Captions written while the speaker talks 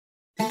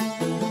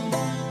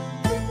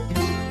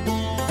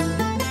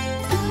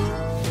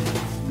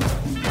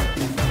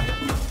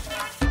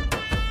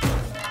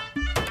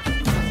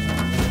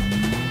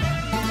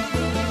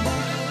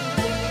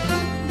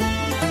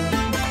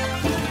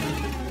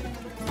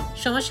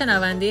شما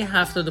شنونده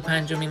هفتاد و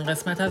پنجمین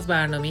قسمت از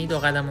برنامه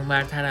دوقدم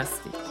اونورتر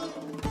هستید.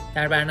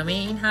 در برنامه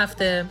این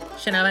هفته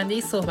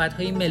شنونده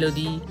صحبت‌های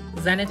ملودی،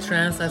 زن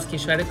ترنس از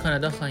کشور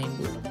کانادا خواهیم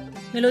بود.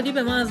 ملودی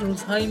به ما از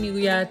روزهایی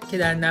میگوید که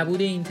در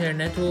نبود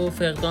اینترنت و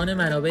فقدان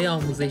منابع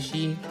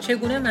آموزشی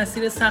چگونه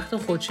مسیر سخت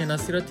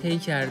خودشناسی را طی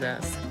کرده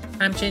است.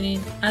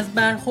 همچنین از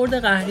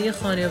برخورد قهری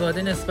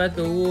خانواده نسبت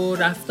به او و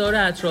رفتار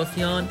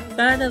اطرافیان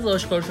بعد از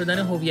آشکار شدن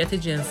هویت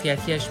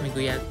جنسیتیش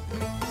میگوید.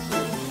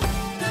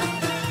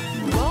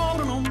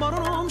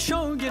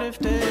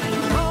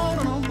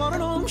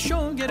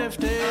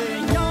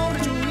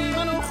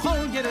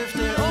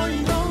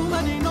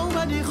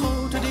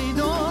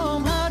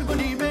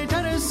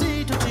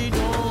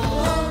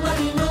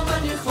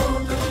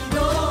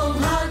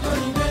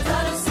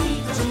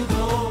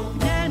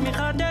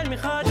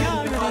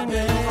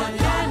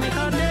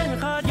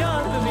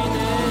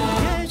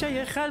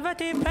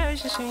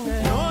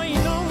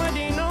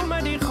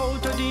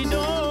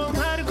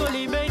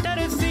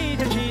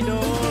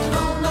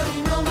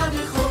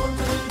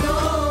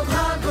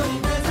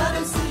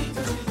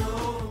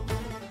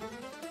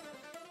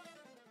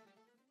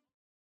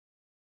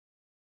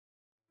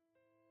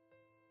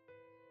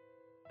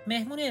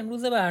 مهمون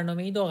امروز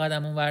برنامه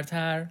دوقدم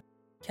اونورتر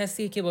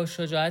کسیه که با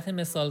شجاعت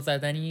مثال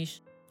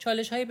زدنیش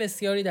چالش‌های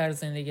بسیاری در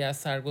زندگی از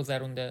سر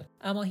گذرونده،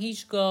 اما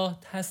هیچگاه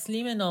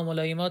تسلیم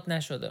ناملایمات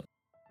نشده.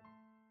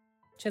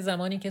 چه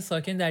زمانی که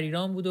ساکن در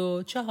ایران بود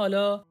و چه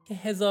حالا که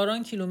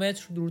هزاران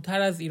کیلومتر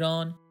دورتر از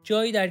ایران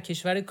جایی در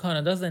کشور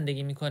کانادا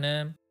زندگی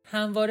میکنه،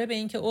 همواره به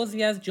اینکه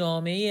عضوی از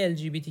جامعه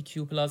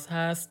LGBTQ+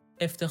 هست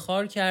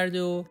افتخار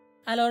کرده و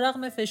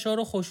علیرغم فشار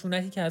و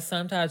خشونتی که از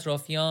سمت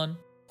اطرافیان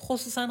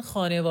خصوصا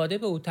خانواده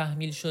به او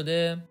تحمیل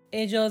شده،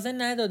 اجازه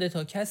نداده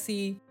تا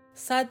کسی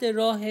سد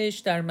راهش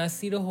در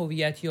مسیر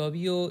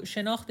هویتیابی و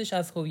شناختش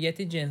از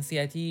هویت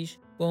جنسیتیش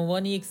به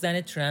عنوان یک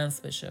زن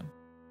ترنس بشه.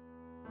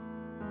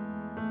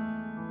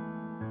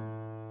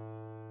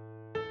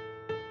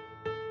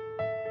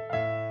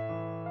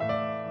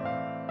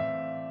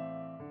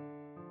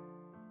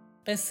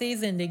 قصه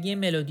زندگی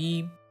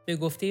ملودی به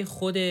گفته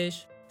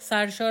خودش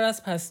سرشار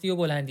از پستی و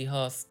بلندی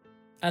هاست.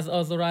 از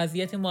آزار و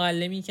اذیت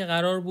معلمی که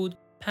قرار بود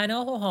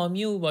پناه و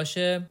حامی او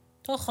باشه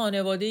تا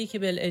خانواده‌ای که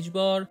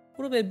بالاجبار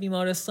او رو به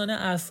بیمارستان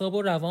اعصاب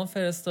و روان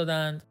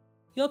فرستادند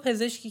یا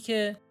پزشکی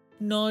که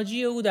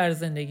ناجی او در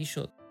زندگی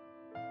شد.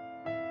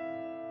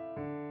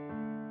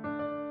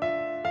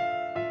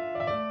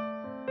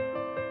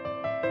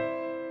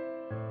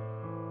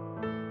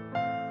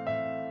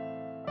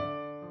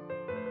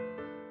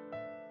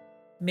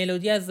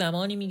 ملودی از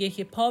زمانی میگه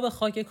که پا به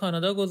خاک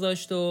کانادا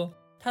گذاشت و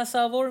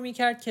تصور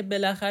میکرد که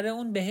بالاخره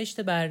اون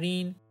بهشت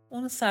برین،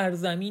 اون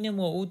سرزمین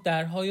موعود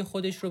درهای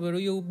خودش رو به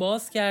روی او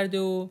باز کرده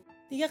و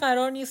دیگه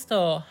قرار نیست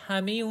تا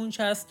همه اون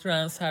چه از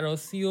ترنس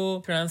هراسی و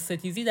ترنس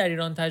ستیزی در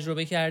ایران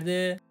تجربه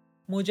کرده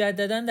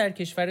مجدداً در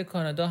کشور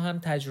کانادا هم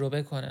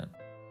تجربه کنه.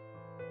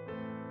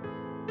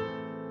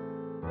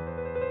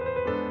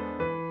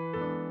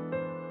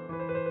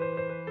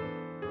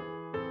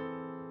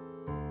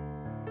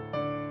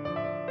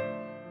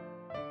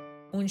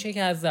 اون چه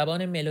که از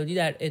زبان ملودی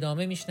در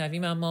ادامه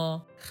میشنویم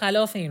اما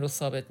خلاف این رو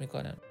ثابت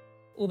میکنه.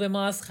 او به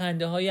ما از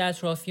خنده های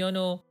اطرافیان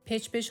و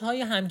پچ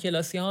های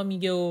همکلاسی ها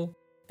میگه و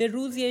به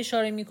روزی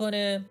اشاره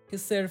میکنه که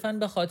صرفاً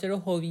به خاطر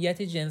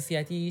هویت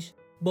جنسیتیش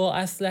با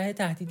اسلحه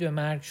تهدید به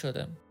مرگ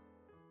شده.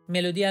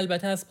 ملودی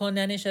البته از پا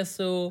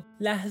ننشسته و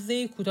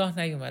لحظه کوتاه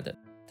نیومده.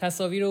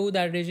 تصاویر او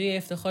در رژه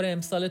افتخار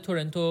امسال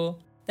تورنتو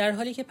در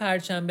حالی که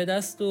پرچم به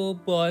دست و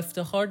با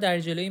افتخار در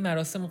جلوی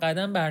مراسم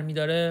قدم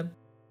برمیداره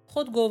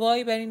خود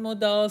گواهی بر این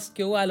مدعاست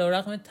که او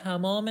علیرغم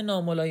تمام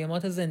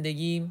ناملایمات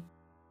زندگی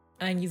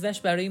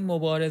انگیزش برای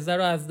مبارزه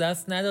رو از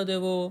دست نداده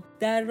و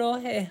در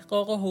راه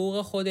احقاق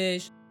حقوق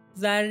خودش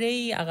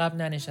ذره‌ای عقب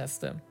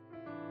ننشسته.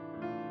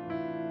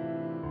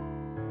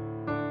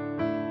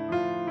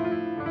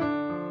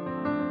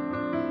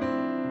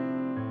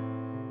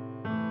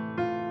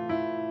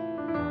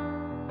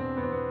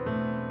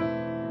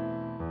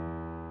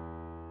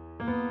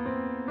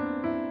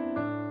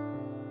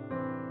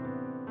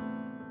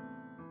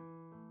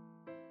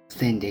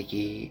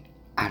 زندگی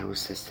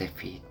عروس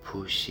سفید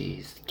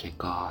پوشیست که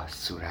گاه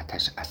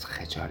صورتش از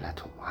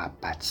خجالت و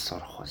محبت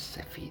سرخ و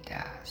سفید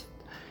است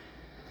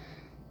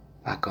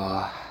و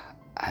گاه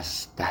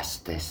از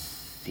دست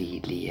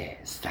سیلی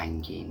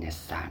سنگین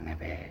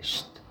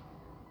سرنوشت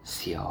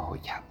سیاه و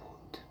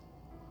کبود.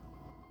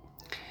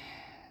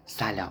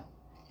 سلام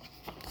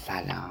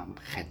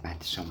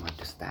خدمت شما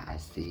دوست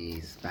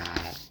عزیز و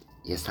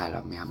یه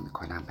سلامی هم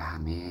میکنم به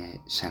همه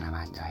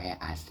شنونده های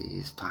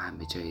عزیز تا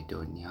همه جای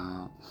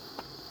دنیا.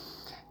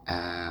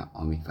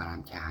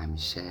 امیدوارم که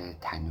همیشه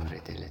تنور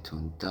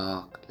دلتون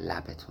داغ،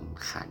 لبتون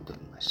خندون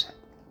باشه.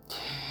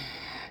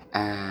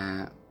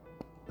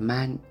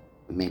 من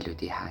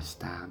ملودی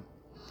هستم،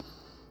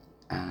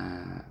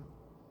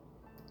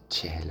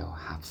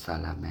 47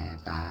 سالمه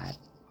و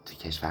تو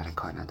کشور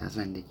کانادا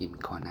زندگی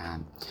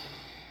میکنم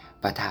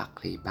و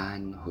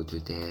تقریبا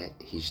حدود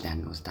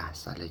 18-19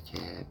 ساله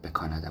که به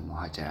کانادا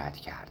مهاجرت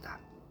کردم.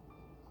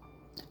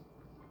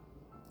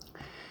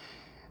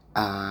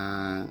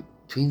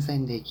 تو این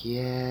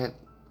زندگی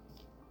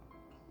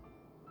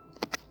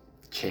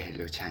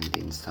 40 و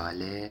چندین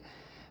ساله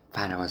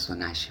فراز و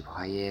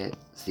نشیب‌های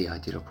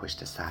زیادی رو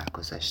پشت سر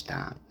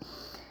گذاشتم.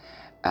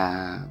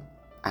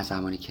 از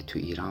زمانی که تو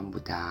ایران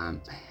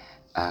بودم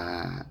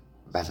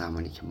و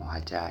زمانی که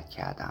مهاجرت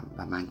کردم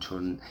و من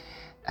چون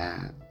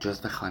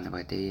جزو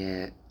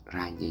خانواده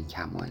رنگین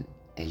کمان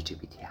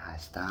LGBT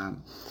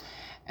هستم،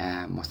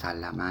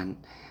 مسلماً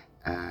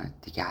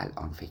دیگه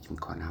الان فکر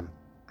میکنم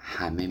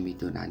همه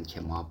میدونن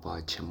که ما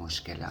با چه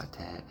مشکلات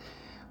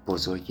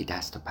بزرگی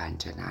دست و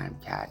پنجه نرم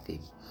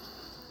کردیم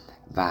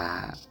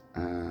و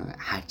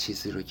هر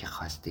چیزی رو که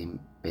خواستیم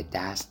به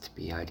دست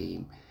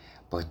بیاریم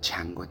با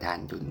چنگ و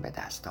دندون به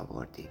دست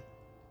آوردیم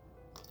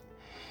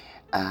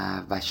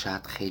و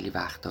شاید خیلی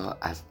وقتا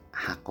از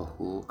حق و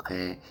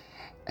حقوق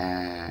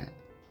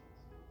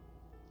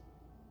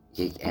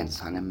یک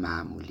انسان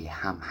معمولی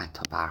هم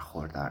حتی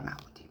برخوردار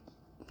نبودیم.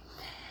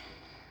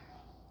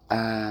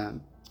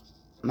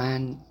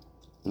 من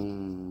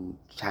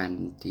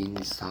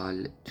چندین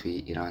سال توی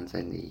ایران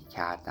زندگی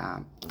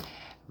کردم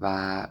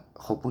و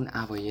خب اون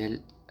اوایل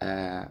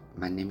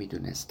من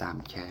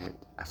نمیدونستم که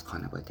از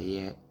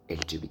خانواده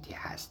LGBT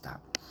هستم،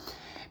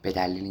 به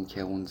دلیل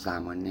اینکه اون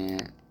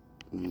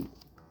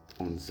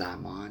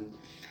زمان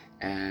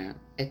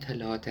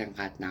اطلاعات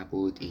انقدر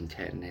نبود،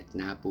 اینترنت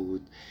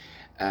نبود،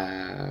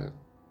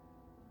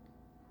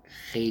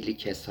 خیلی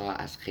کسا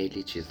از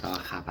خیلی چیزها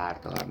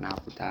خبردار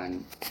نبودن.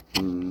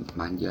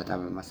 من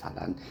یادم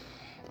مثلا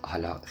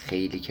حالا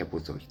خیلی که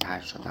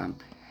بزرگتر شدم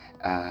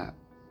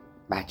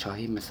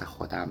بچه‌هایی مثل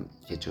خودم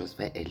که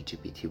جزو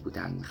LGBT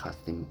بودن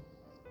میخواستیم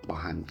با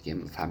هم دیگه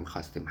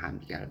میخواستیم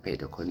همدیگه رو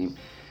پیدا کنیم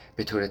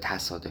به طور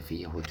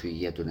تصادفی و توی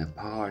یه دونه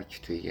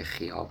پارک، توی یه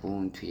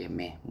خیابون، توی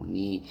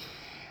مهمونی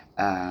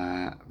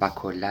و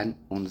کلا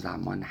اون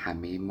زمان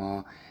همه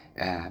ما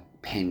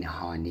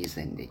پنهانی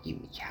زندگی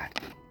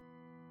میکردیم.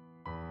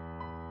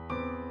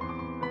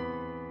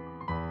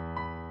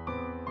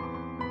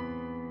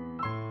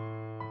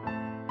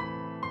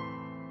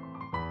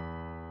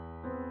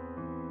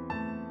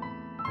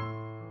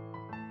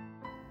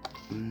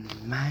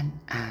 من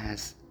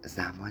از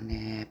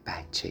زمان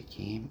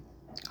بچگیم،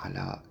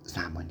 حالا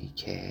زمانی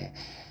که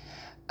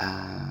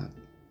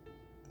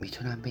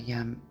میتونم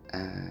بگم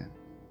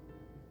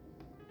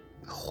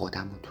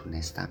خودم رو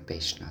تونستم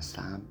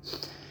بشناسم،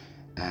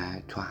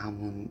 تو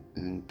همون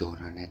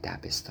دوران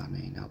دبستان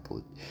اینا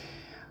بود.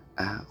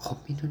 خب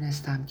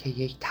میدونستم که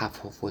یک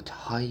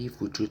تفاوت‌هایی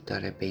وجود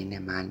داره بین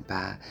من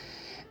و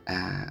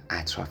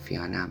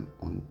اطرافیانم،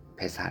 اون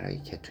پسرایی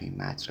که توی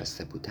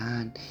مدرسه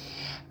بودن،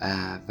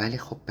 ولی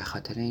خب به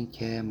خاطر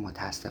اینکه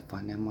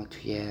متاسفانه ما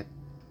توی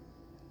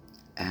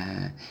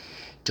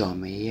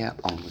جامعه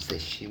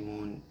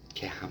آموزشیمون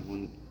که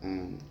همون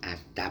از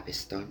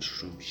دبستان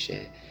شروع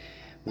میشه،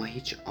 ما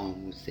هیچ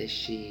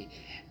آموزشی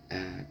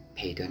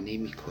پیدا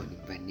نمی کنیم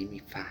و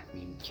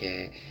نمیفهمیم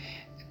که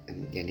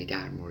یعنی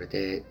در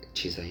مورد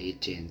چیزهای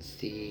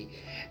جنسی،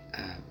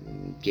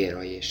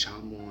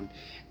 گرایشامون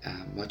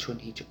ما چون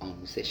هیچ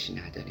آموزشی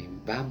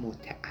نداریم و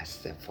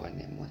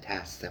متاسفانه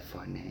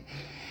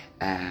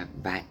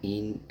و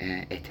این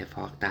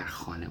اتفاق در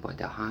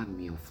خانواده ها هم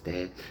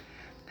میفته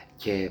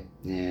که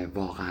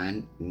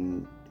واقعا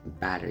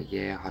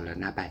برای حالا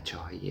نه بچه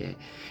های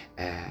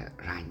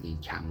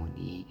رنگین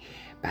کمونی،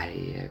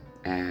 برای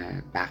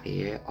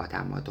بقیه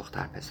آدم ها،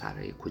 دختر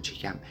پسرهای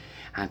کوچیکم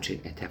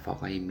همچنین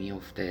اتفاقایی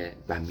میفته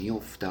و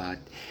میافتاد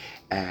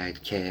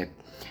که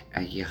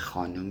یه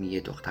خانم، یه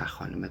دختر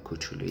خانم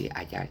کوچولویی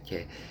اگر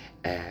که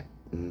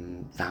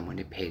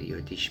زمان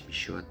پریودیش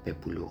میشد، به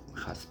بلوغ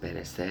میخواست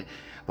برسه،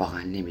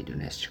 واقعا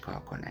نمیدونست چیکار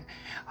کنه.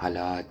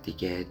 حالا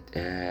دیگه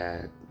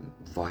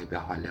وای به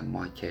حال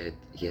ما که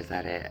یه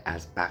ذره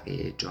از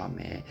بقیه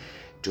جامعه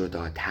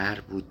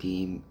جداتر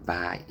بودیم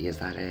و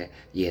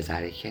یه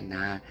ذره که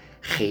نه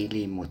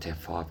خیلی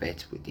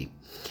متفاوت بودیم.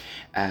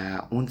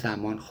 اون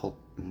زمان خب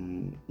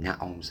نه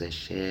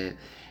آموزش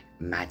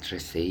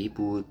مدرسه‌ای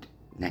بود،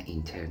 نه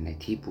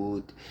اینترنتی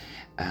بود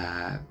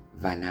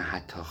و نه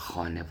حتی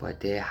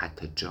خانواده،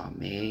 حتی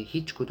جامعه،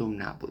 هیچ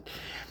کدوم نبود.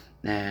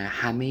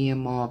 همه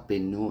ما به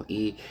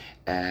نوعی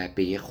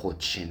به یه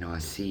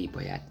خودشناسی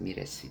باید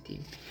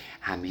میرسیدیم،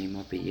 همه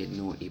ما به یه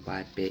نوعی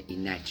باید به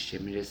این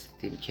نتیجه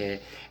میرسیدیم که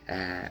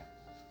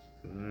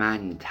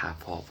من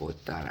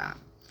تفاوت دارم،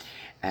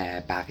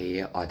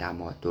 بقیه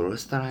آدم ها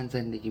درست دارن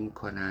زندگی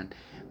میکنن،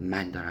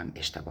 من دارم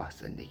اشتباه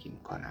زندگی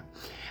میکنم.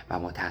 و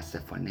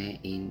متاسفانه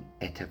این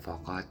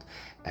اتفاقات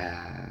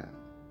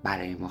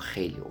برای ما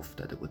خیلی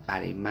افتاده بود،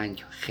 برای من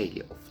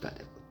خیلی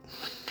افتاده بود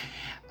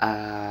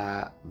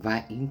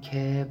و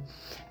اینکه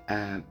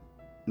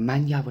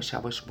من یواش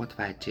یواش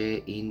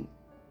متوجه این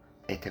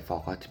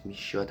اتفاقات می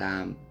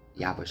شدم،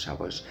 یواش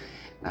یواش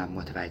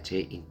متوجه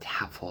این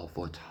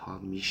تفاوت ها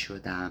می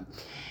شدم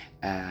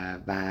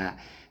و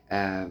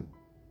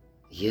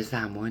یه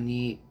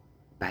زمانی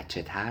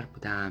بچه تر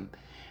بودم،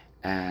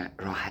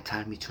 راحت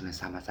تر می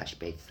تونستم ازش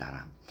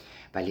بگذرم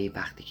ولی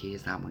وقتی که یه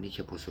زمانی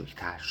که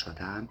بزرگتر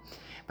شدم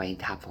و این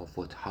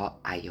تفاوت‌ها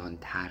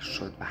عیان‌تر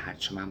شد و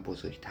هرچی من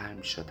بزرگتر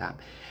می شدم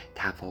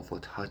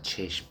تفاوت‌ها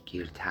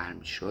چشمگیرتر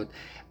می شد،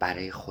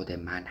 برای خود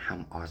من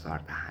هم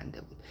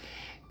آزاردهنده بود،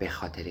 به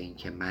خاطر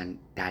اینکه من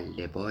در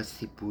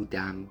لباسی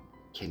بودم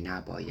که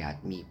نباید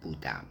می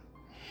بودم،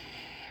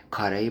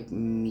 کارایی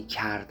می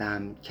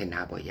کردم که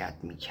نباید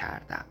می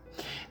کردم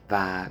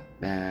و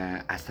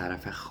از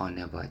طرف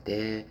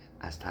خانواده،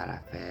 از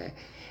طرف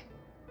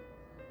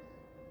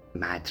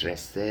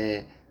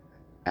مدرسه،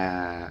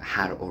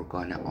 هر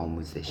ارگان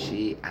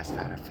آموزشی، از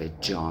طرف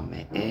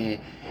جامعه،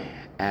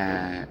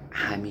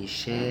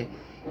 همیشه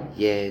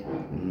یه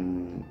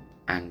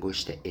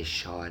انگشت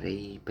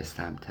اشاره‌ای به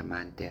سمت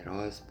من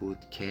دراز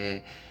بود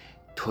که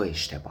تو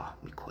اشتباه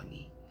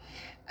میکنی،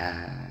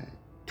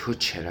 تو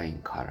چرا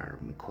این کارا رو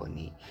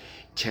میکنی،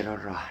 چرا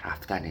راه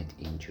رفتنت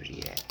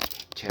اینجوریه،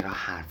 چرا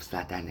حرف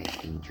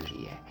زدنت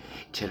اینجوریه،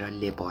 چرا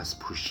لباس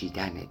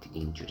پوشیدنت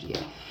اینجوریه.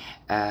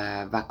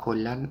 و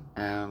کلا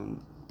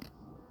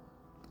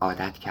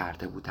عادت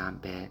کرده بودم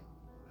به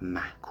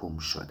محکوم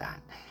شدن.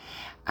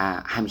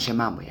 همیشه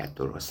من باید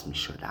درست می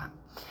شدم.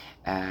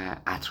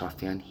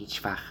 اطرافیان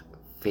هیچ وقت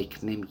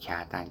فکر نمی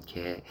کردن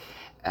که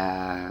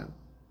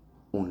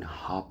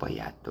اونها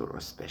باید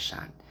درست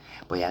بشن،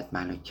 باید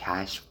منو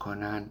کشف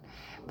کنن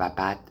و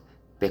بعد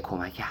به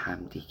کمک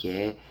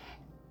همدیگه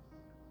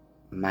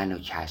منو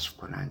کشف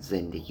کنن،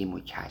 زندگیمو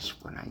کشف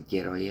کنن،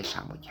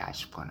 گرایشمو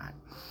کشف کنن.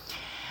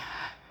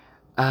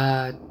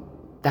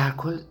 در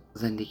کل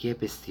زندگی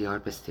بسیار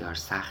بسیار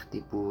سختی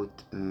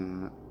بود.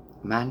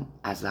 من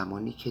از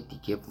زمانی که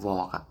دیگه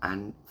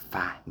واقعا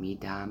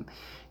فهمیدم،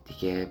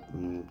 دیگه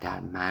در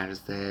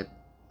مرز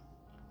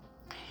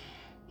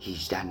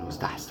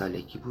 18-19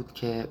 سالگی بود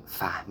که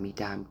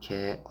فهمیدم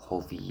که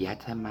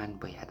هویت من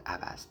باید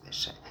عوض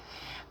بشه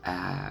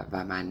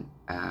و من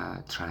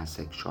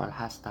ترانسکشوال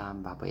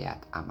هستم و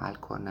باید عمل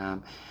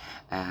کنم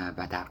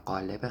و در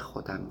قالب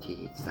خودم که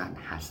یک زن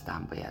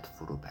هستم باید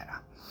فرو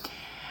برم.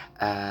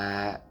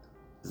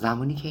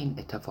 زمانی که این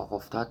اتفاق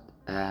افتاد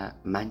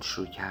من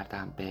شروع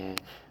کردم به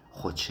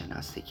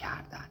خودشناسی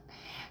کردن.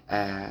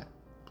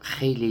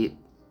 خیلی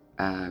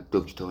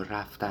دکتر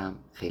رفتم،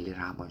 خیلی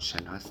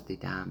روانشناس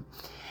دیدم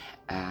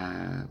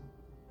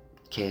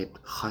که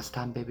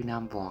خواستم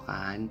ببینم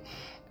واقعا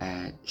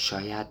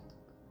شاید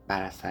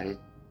بر اثر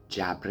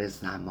جبر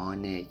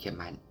زمانه که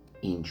من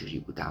اینجوری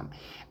بودم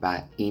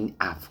و این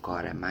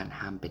افکار من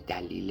هم به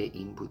دلیل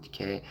این بود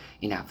که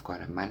این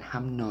افکار من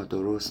هم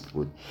نادرست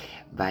بود،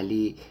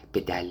 ولی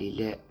به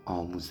دلیل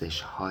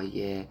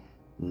آموزش‌های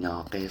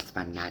ناقص و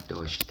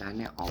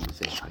نداشتن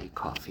آموزش‌های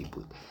کافی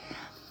بود.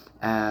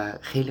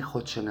 خیلی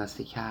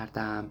خودشناسی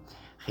کردم،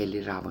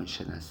 خیلی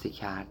روانشناسی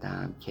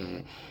کردم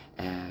که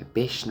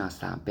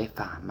بشناسم،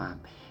 بفهمم،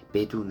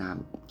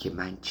 بدونم که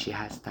من چی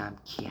هستم،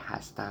 کی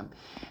هستم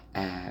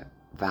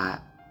و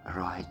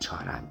راه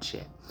چارم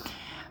چیه.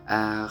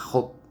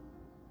 خب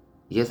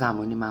یه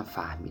زمانی من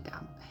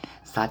فهمیدم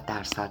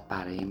 100%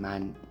 برای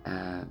من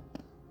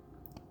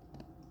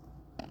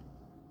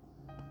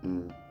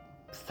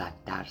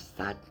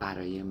 100%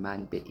 برای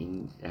من به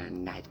این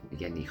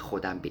یعنی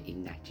خودم به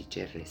این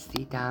نتیجه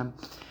رسیدم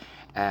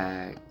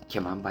که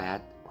من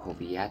باید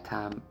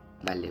هویتم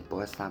و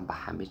لباسم و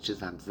همه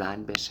چیزم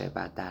زن بشه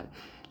و در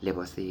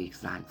لباس یک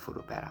زن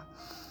فرو برم.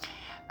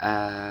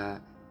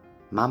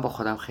 من با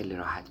خودم خیلی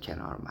راحت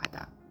کنار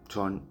اومدم،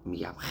 چون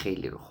میگم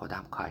خیلی رو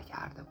خودم کار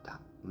کرده بودم.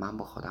 من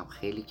با خودم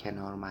خیلی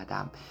کنار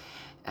اومدم،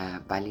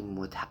 ولی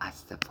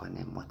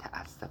متاسفانه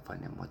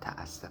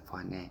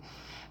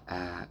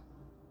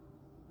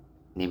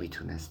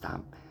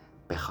نمیتونستم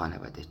به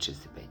خانواده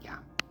چیزی بگم،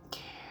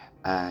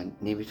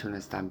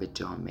 نمیتونستم به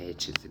جامعه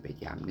چیزی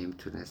بگم،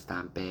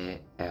 نمیتونستم به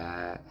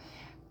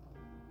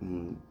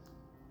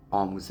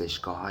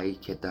آموزشگاه هایی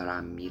که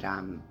دارم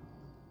میرم،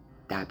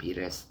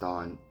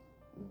 دبیرستان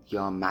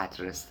یا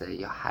مدرسه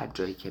یا هر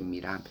جایی که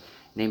میرم،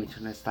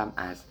 نمیتونستم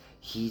از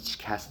هیچ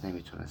کس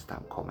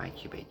نمیتونستم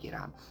کمکی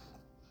بگیرم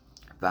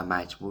و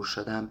مجبور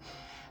شدم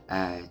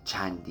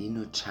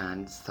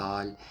چند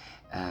سال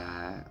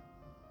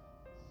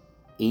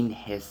این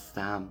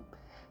حسم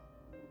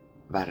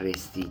و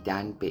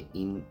رسیدن به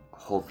این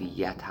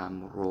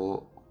هویتم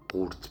رو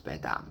قورت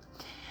بدم.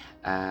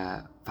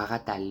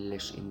 فقط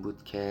دلیلش این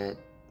بود که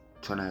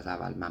چون از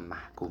اول من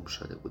محکوم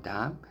شده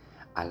بودم،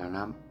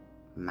 الانم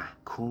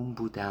محکوم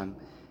بودم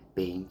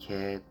به این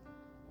که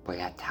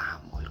باید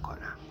تحمل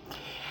کنم.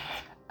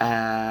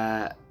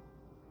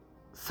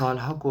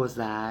 سالها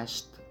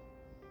گذشت،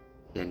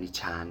 یعنی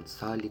چند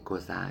سالی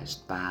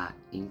گذشت و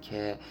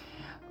اینکه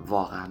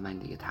واقعا من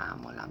دیگه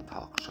تحملم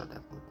تاق شده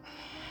بود.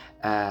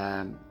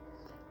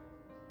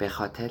 به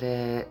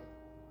خاطر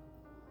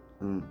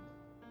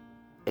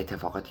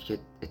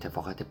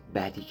اتفاقات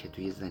بدی که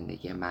توی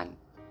زندگی من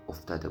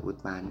افتاده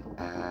بود، من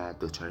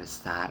دچار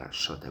سر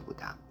شده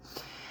بودم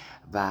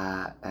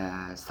و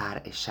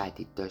سرع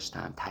شدید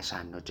داشتم،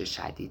 تشنج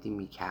شدیدی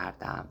می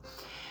کردم.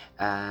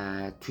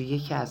 توی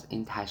یکی از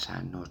این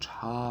تشنج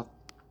ها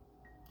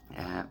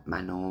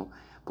منو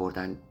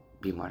بردن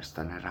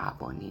بیمارستان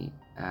روانی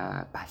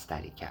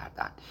بستری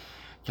کردن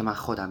که من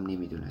خودم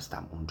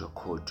نمیدونستم اونجا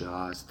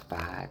کجاست و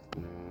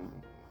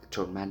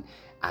چون من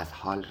از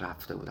حال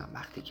رفته بودم.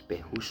 وقتی که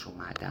به هوش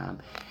اومدم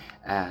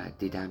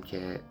دیدم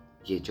که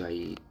یه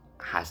جایی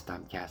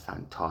هستم که اصلا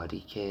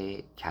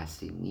تاریکه،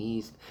 کسی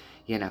نیست.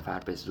 یه نفر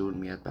به زور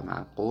میاد به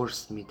من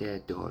قرص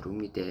میده، دارو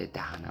میده،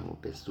 دهنمو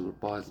به زور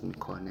باز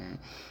میکنه،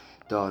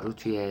 دارو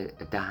توی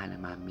دهن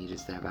من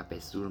میریزه و به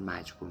زور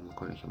مجبور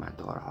میکنه که من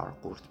داروها رو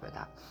قورت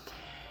بدم.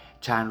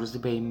 چند روزی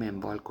به این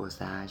منوال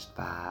گذشت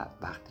و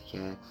وقتی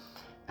که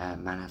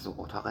من از اون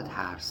اتاق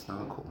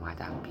ترسناک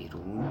اومدم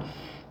بیرون،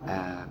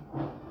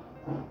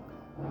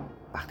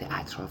 وقتی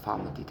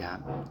اطرافمو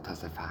دیدم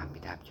تازه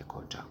فهمیدم که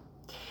کجا.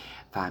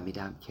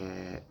 فهمیدم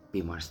که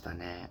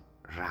بیمارستان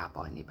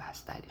روانی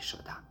بستری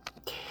شدم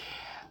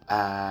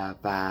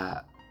و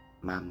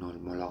ممنوع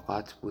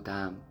ملاقات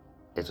بودم.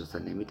 اجازه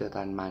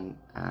نمیدادن من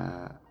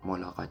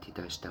ملاقاتی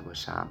داشته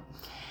باشم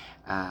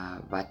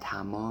و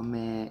تمام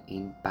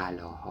این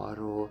بلاها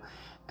رو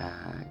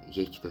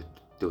یک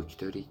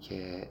دکتری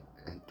که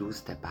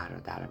دوست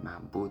برادر من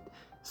بود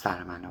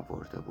سر من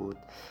آورده بود،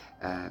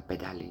 به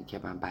دلیل اینکه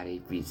من برای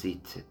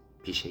ویزیت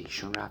پیش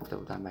ایشون رفته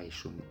بودم و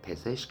ایشون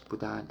پزشک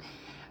بودن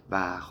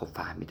و خب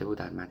فهمیده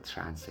بودن من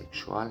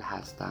ترنسکشوال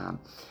هستم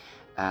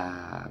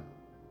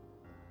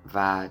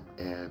و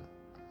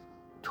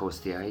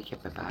توصیه هایی که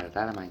به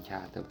برادر من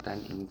کرده بودن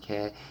این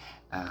که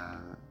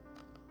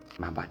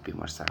من باید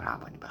بیمارستان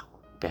روانی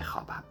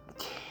بخوابم،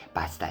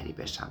 بستری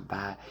بشم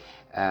و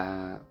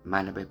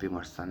منو به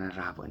بیمارستان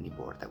روانی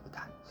برده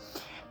بودن.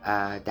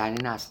 در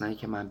این اثنایی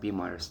که من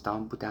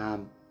بیمارستان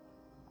بودم،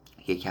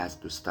 یکی از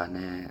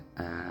دوستان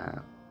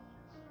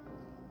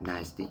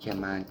نزدیک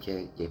من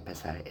که یه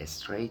پسر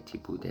استریتی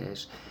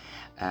بودش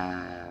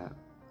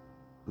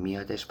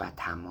میادش و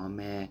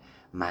تمام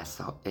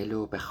مسائل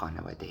رو به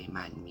خانواده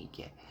من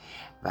میگه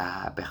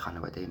و به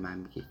خانواده من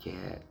میگه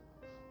که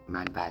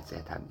من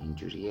وضعیتم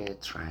اینجوریه،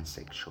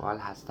 ترنسکشوال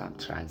هستم.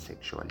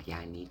 ترنسکشوال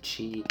یعنی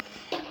چی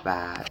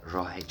و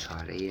راه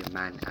چاره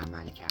من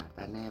عمل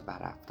کردنه و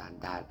رفتن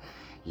در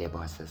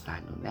لباس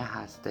زنونه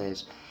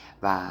هستش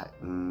و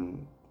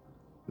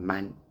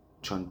من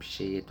چون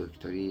پیش یه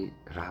دکتری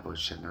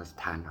روانشناس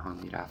تنها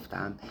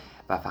میرفتم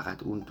و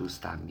فقط اون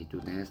دوستم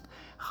میدونست،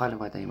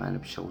 خانواده منو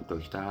پیش اون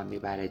دکترم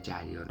میبره،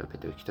 جریان رو به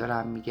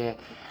دکترم میگه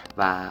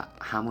و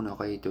همون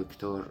آقای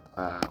دکتر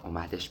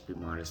اومدش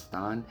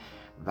بیمارستان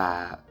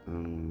و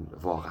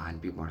واقعا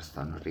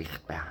بیمارستان رو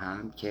ریخت به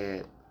هم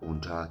که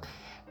اونجا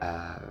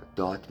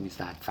داد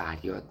میزد،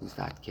 فریاد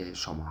میزد که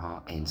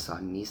شماها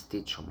انسان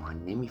نیستید، شماها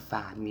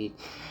نمیفهمید،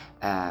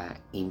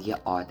 این یه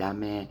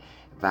آدمه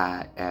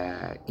و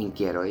این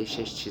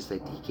گرایشش چیز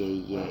دیگه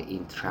ایه،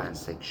 این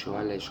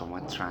ترنسکشواله، شما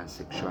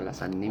ترنسکشوال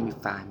اصلا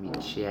نمیفهمید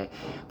چیه،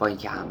 با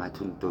اینکه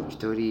همتون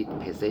دکترید،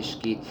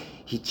 پزشکید،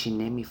 هیچی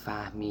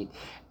نمیفهمید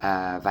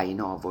و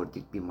اینو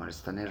آوردید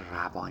بیمارستان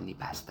روانی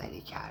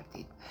بستری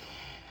کردید.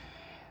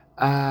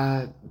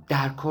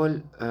 در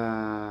کل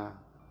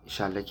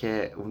انشالله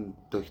که اون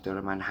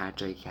دکتر من هر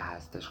جایی که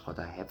هستش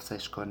خدا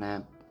حفظش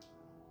کنه،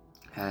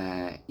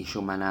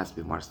 ایشون من از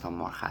بیمارستان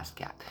مرخص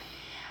کرد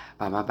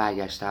و من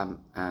برگشتم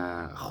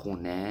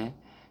خونه.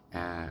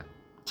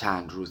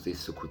 چند روزی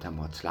سکوت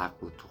مطلق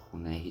بود تو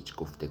خونه، هیچ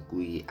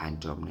گفتگویی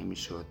انجام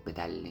نمیشد به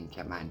دلیل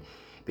اینکه من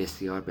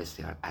بسیار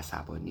بسیار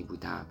عصبانی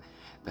بودم،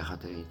 به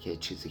خاطر اینکه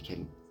چیزی که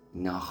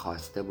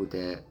ناخواسته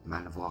بوده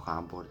من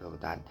واقعا برده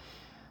بودن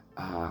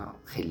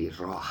خیلی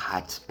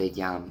راحت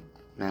بگم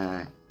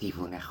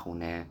دیوونه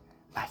خونه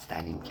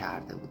بستریم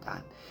کرده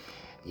بودن.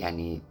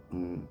 یعنی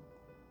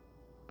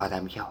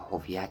آدمی که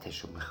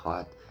هویتشو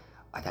میخواد،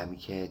 آدمی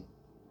که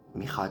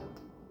میخواد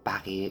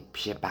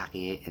پیش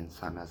بقیه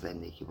انسان ها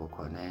زندگی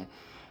بکنه،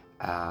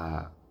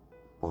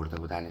 برده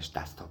بودنش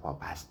دست و پا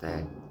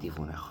بسته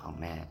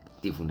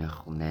دیوونه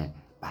خونه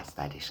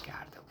بستریش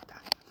کرده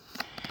بودن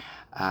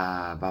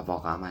و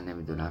واقعا من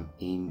نمیدونم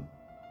این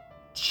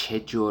چه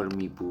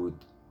جرمی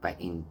بود و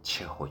این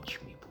چه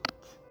حکمی بود.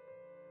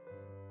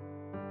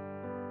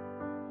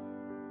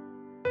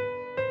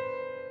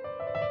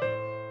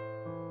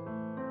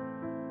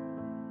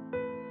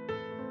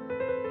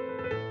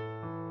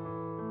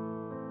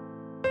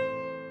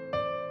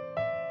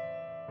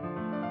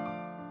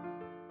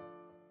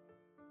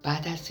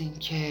 بعد از این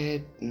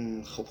که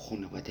خب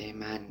خانواده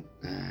من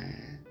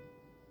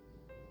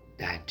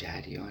در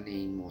جریان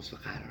این موضوع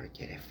قرار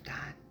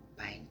گرفتن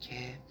و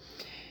اینکه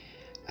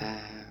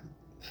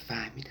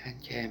فهمیدن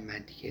که من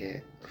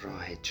دیگه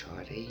راه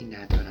چاره‌ای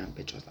ندارم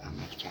به جز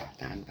عمل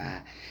کردن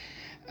و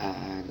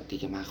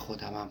دیگه من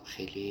خودمم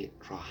خیلی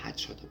راحت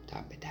شده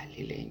بودم به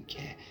دلیل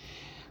اینکه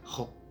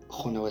خب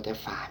خانواده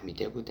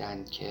فهمیده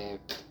بودن که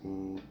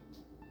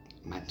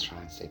من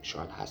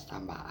ترنسکشوال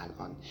هستم و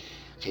الان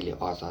خیلی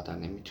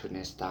آزادانه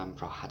میتونستم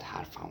راحت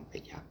حرفم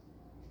بگم.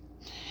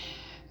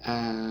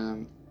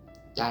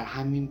 در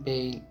همین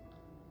بین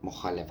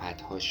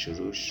مخالفت ها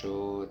شروع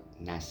شد،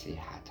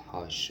 نصیحت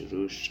ها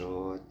شروع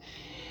شد،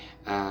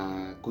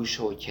 گوش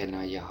و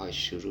کنایه ها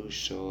شروع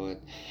شد.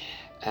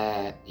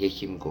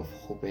 یکی میگفت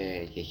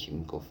خوبه، یکی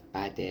میگفت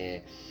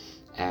بده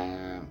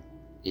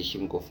یکی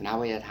میگفت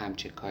نباید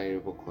همچین کاری رو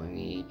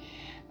بکنی،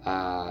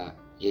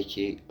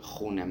 یکی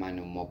خون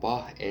منو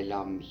مباح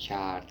اعلام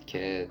میکرد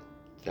که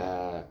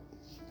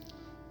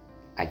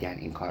اگر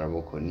این کار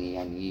رو بکنی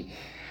یعنی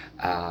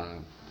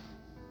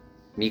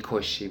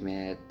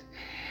میکشیمت.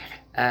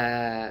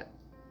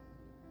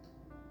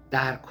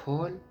 در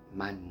کل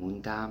من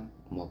موندم،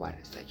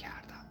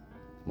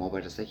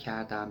 مبارزه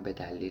کردم به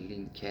دلیل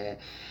اینکه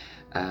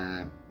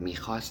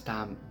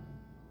میخواستم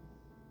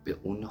به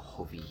اون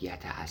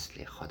هویت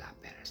اصلی خودم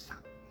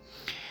برسم.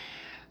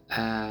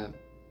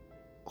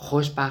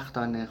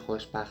 خوشبختانه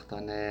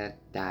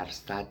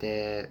درصد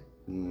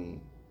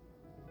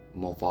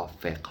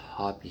موافق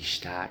ها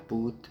بیشتر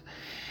بود.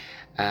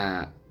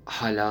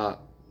 حالا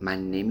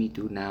من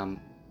نمیدونم،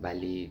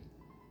 ولی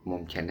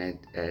ممکنه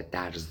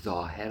در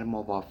ظاهر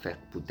موافق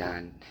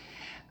بودن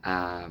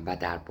و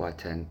در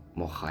باطن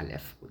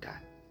مخالف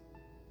بودن.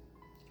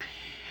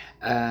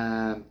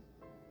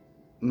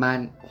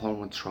 من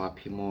هورمون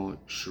تراپیمو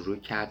شروع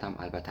کردم،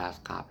 البته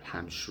از قبل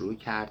هم شروع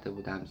کرده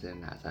بودم، زیر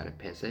نظر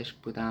پزشک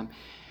بودم.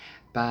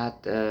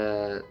 بعد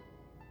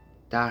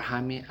در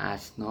همین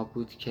اثنا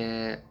بود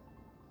که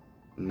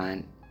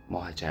من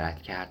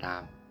مهاجرت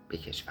کردم به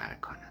کشور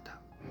کانادا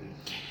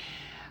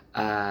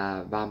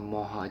و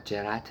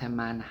مهاجرت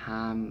من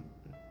هم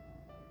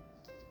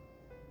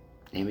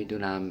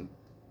نمیدونم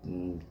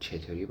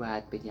چطوری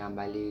باید بگم،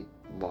 ولی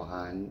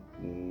واقعا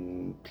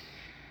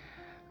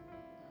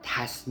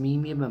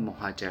تصمیمی به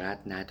مهاجرت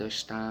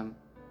نداشتم،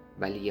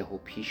 ولی یهو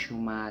پیش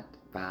اومد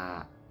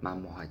و من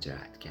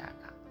مهاجرت کردم.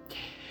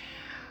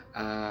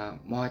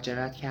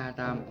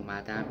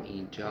 اومدم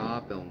اینجا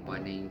به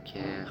عنوان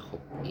اینکه خب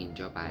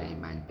اینجا برای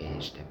من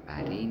بهشت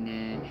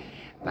برینه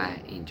و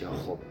اینجا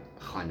خب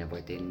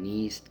خانواده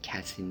نیست،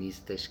 کسی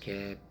نیستش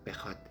که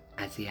بخواد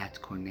اذیت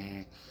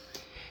کنه،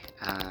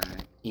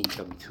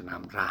 اینجا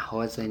میتونم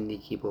رها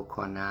زندگی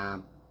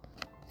بکنم.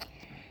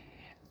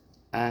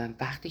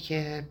 وقتی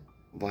که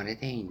وارد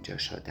اینجا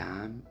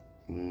شدم،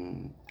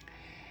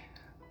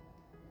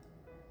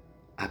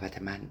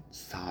 البته من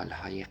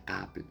سالهای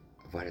قبل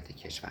وارد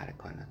کشور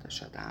کانادا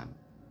شدم،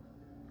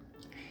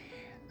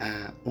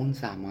 اون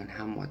زمان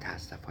هم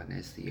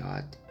متاسفانه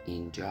زیاد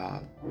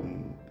اینجا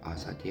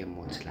آزادی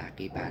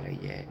مطلقی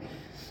برای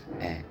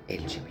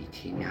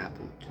LGBT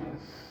نبود.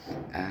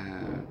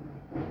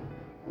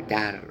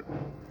 در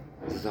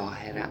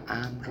ظاهر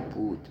امر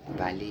بود،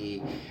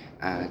 ولی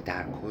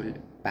در کل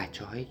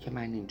بچه هایی که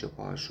من اینجا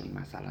باشون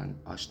مثلا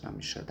آشنا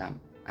می شدم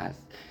از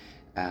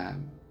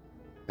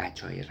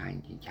بچه های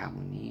رنگین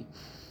کمونی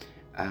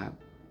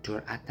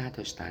جرأت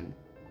نداشتن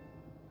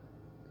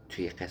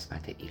توی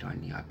قسمت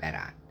ایرانیا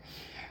برن،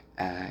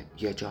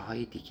 یا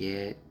جاهای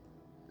دیگه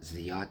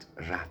زیاد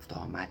رفت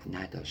آمد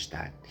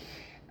نداشتن.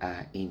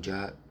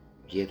 اینجا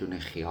یه دونه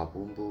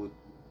خیابون بود،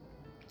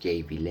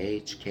 گی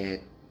ویلیج،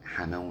 که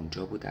همه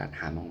اونجا بودن،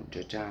 همه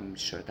اونجا جمع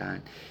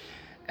شدن.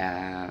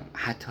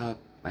 حتی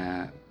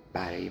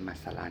برای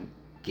مثلا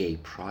گی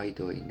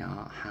پراید و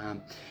اینا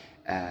هم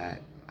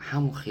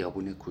همون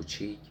خیابون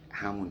کوچیک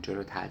همونجا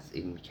رو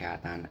تزیین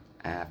میکردن،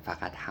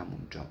 فقط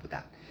همونجا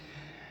بودن.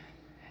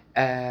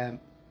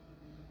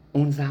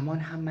 اون زمان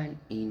هم من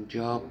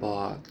اینجا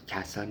با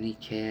کسانی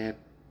که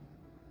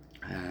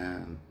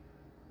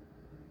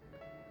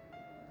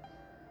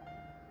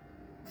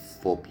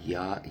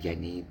فوبیا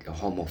یعنی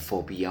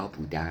هوموفوبیا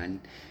بودن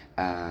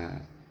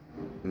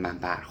من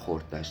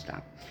برخورد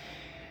داشتم.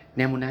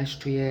 نمونهش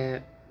توی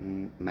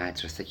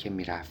مدرسه که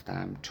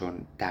میرفتم،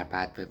 چون در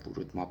بعد به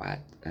ورود ما باید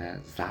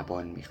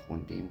زبان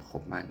میخوندیم،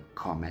 خب من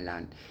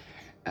کاملا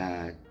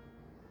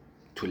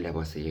تو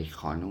لباس یک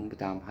خانوم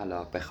بودم،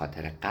 حالا به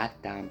خاطر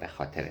قدم، به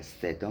خاطر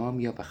صدام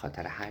یا به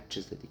خاطر هر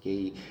چیز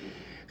دیگه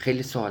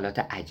خیلی سوالات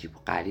عجیب و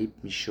غریب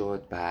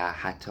میشد و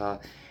حتی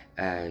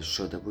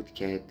شده بود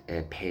که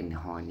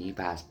پنهانی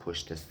و از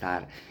پشت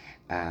سر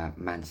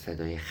من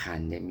صدای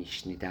خنده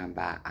میشنیدم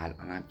و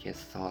الانم که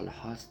سال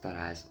هاست داره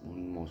از اون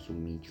موضوع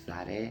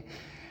میگذره،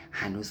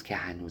 هنوز که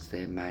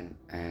هنوزه من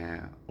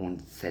اون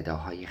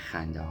صداهای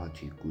خنده ها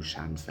توی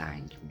گوشم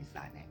زنگ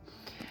میزنه.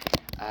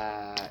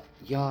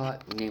 یا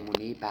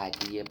نمونه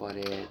بعدی، یه بار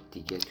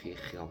دیگه توی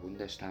خیابون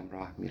داشتم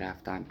راه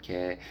میرفتم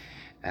که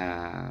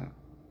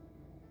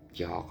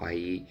یه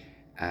آقایی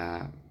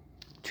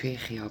توی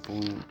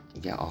خیابون،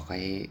 یه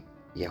آقای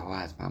یهو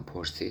از من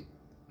پرسید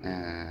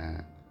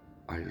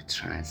Are you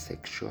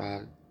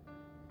transsexual؟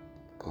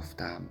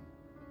 گفتم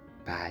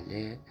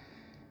بله.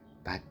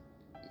 بعد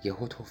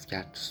یهو توف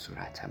کرد تو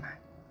صورت من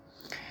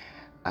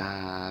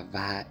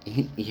و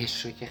این یه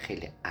شوک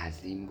خیلی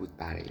عظیم بود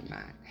برای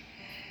من.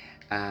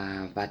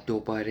 و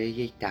دوباره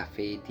یک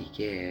دفعه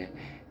دیگه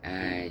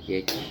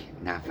یک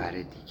نفر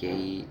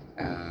دیگه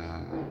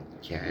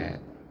که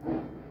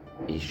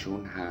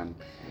ایشون هم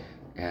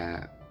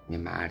یه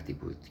مردی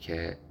بود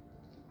که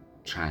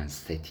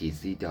ترنس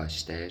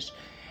داشتش،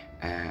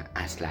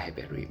 اسلحه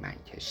به روی من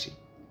کشید.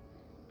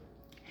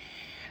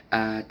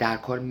 در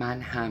کل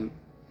من هم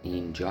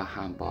اینجا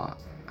هم با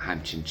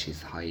همچین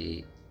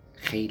چیزهایی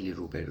خیلی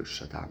روبرو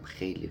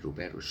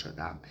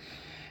شدم.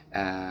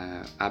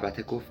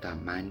 البته گفتم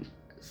من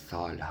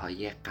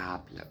سالهای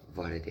قبل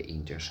وارد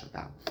اینجا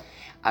شدم.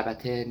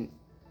 البته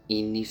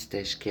این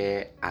نیستش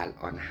که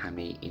الان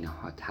همه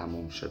اینها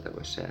تموم شده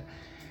باشه.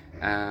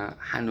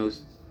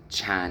 هنوز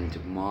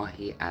چند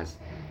ماهی از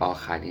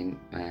آخرین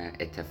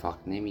اتفاق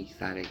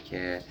نمیگذره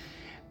که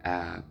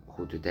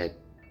حدود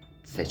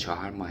 3-4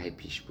 ماه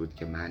پیش بود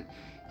که من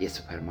یه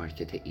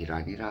سوپرمارکت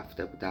ایرانی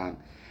رفته بودم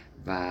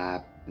و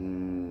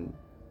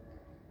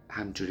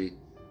همجوری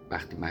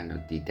وقتی منو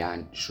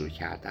دیدن شروع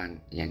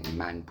کردن، یعنی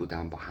من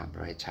بودم با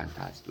همراه چند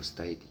تا از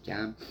دوستای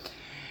دیگم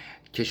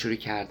که شروع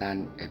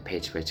کردن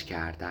پچ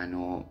کردن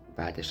و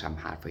بعدش هم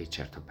حرفای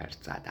چرت و پرت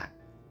زدن.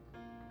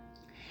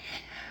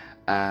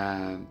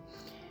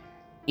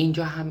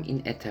 اینجا هم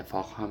این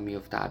اتفاق ها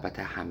میفته،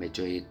 البته همه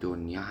جای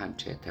دنیا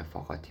همچه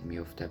اتفاقاتی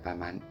میفته و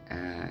من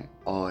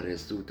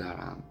آرزو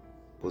دارم،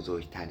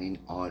 بزرگترین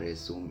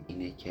آرزوم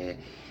اینه که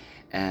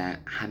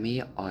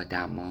همه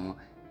آدما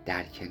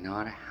در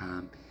کنار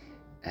هم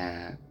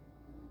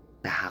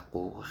به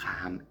حقوق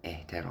هم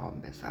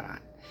احترام بذارن،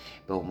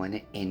 به عنوان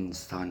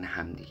انسان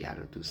همدیگر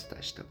رو دوست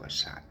داشته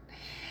باشن.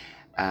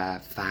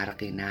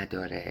 فرقی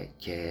نداره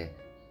که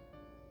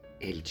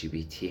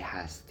LGBT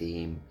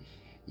هستیم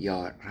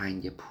یا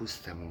رنگ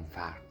پوستمون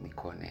فرق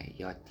میکنه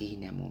یا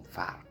دینمون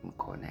فرق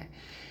میکنه،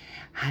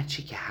 هر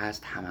چی که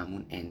هست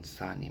هممون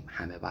انسانیم،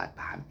 همه باید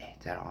به هم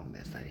احترام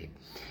بذاریم،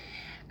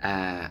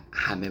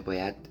 همه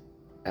باید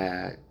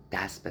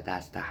دست به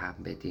دست هم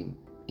بدیم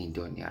این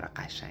دنیا رو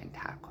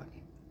قشنگ‌تر کنیم.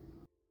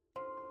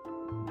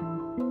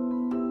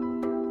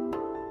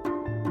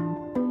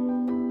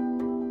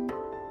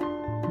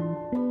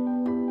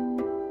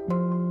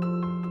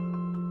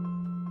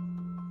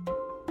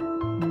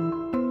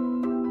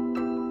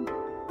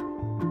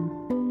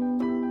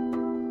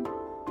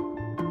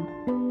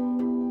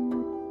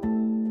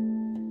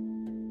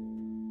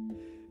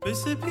 به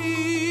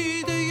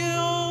سپیده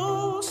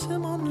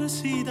آسمان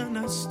رسیدن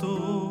است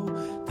و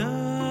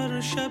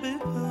در شب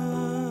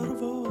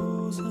پروازم،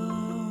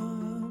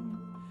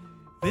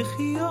 به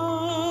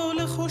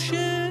خیال خوش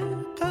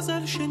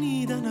غزل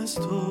شنیدن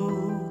است و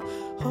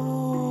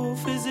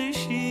حافظ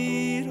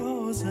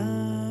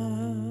شیرازم.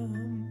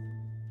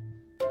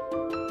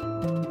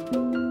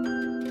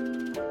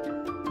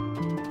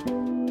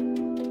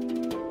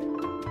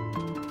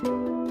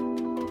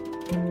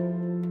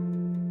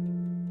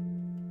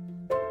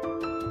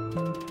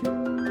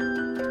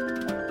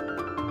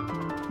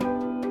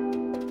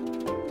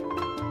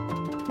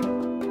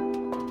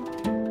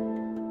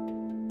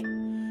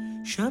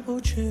 شب و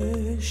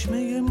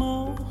چشمه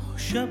ماه،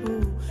 شب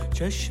و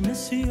چشم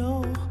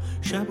سیاه،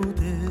 شب و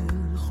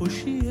دل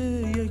خوشی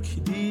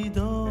یک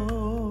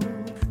دیدار،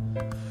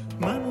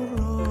 من و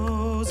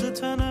راز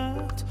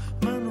تنت،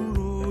 من و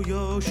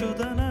رویا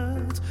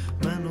شدنت،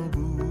 من و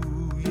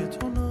بوی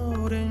تو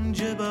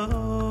نارنج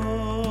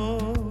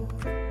بهار.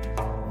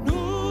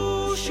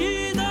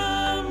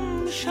 نوشیدم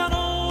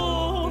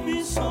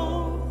شرابی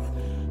صبح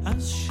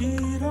از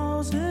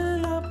شیراز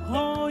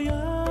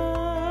لبهایت،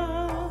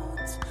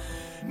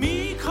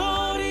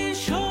 میکاری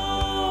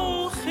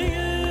شاخه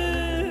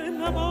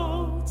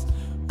نبات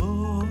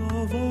با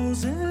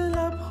آواز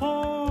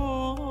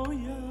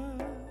لبهایت.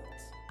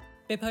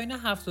 به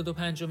پایان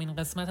 75مین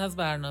قسمت از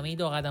برنامه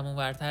دوقدم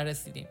اونورتر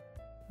رسیدیم.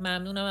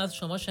 ممنونم از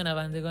شما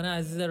شنوندگان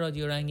عزیز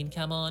رادیو رنگین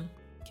کمان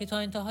که تا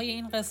انتهای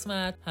این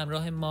قسمت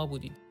همراه ما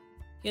بودید.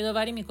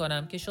 یادآوری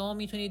میکنم که شما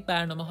میتونید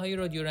برنامه‌های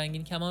رادیو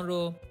رنگین کمان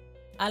رو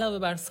علاوه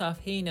بر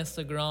صفحه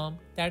اینستاگرام،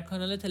 در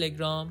کانال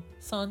تلگرام،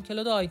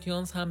 ساندکلاد و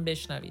آیتیونز هم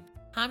بشنوید.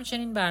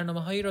 همچنین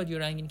برنامه‌های رادیو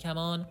رنگین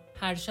کمان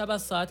هر شب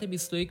از ساعت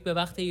 21 به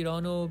وقت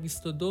ایران و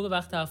 22 به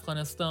وقت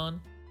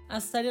افغانستان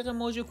از طریق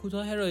موج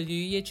کوتاه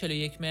رادیویی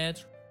 41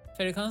 متر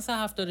فرکانس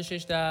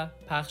 76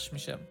 پخش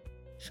میشه.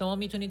 شما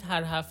میتونید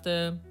هر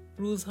هفته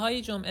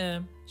روزهای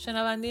جمعه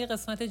شنونده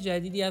قسمت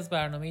جدیدی از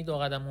برنامه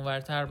دوقدم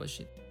اونورتر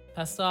باشید.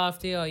 پس تا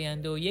هفته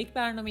آینده و یک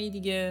برنامه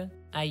دیگه،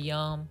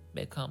 ایام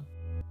بکام.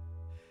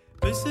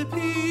 به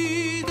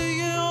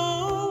سپیده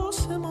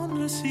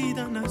آسمان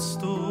رسیدن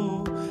است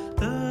و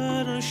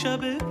در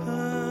شب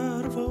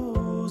پروازم،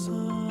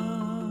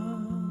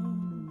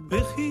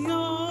 به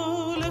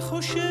خیال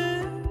خوش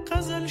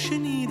غزل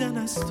شنیدن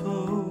است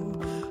و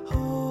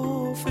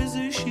حافظ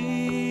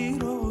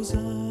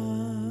شیرازم.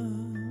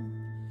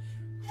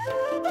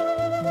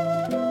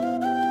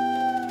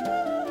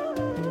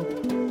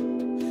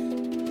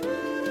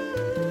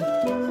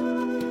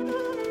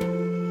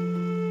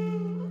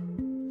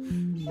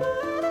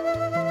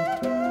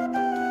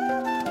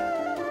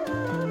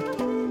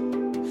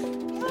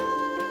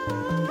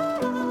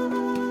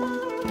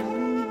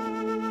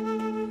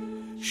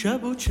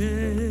 شب و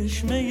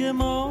چشمه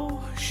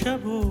ماه،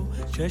 شب و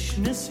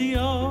چشم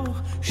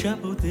سیاه،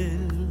 شب و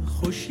دل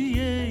خوشی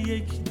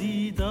یک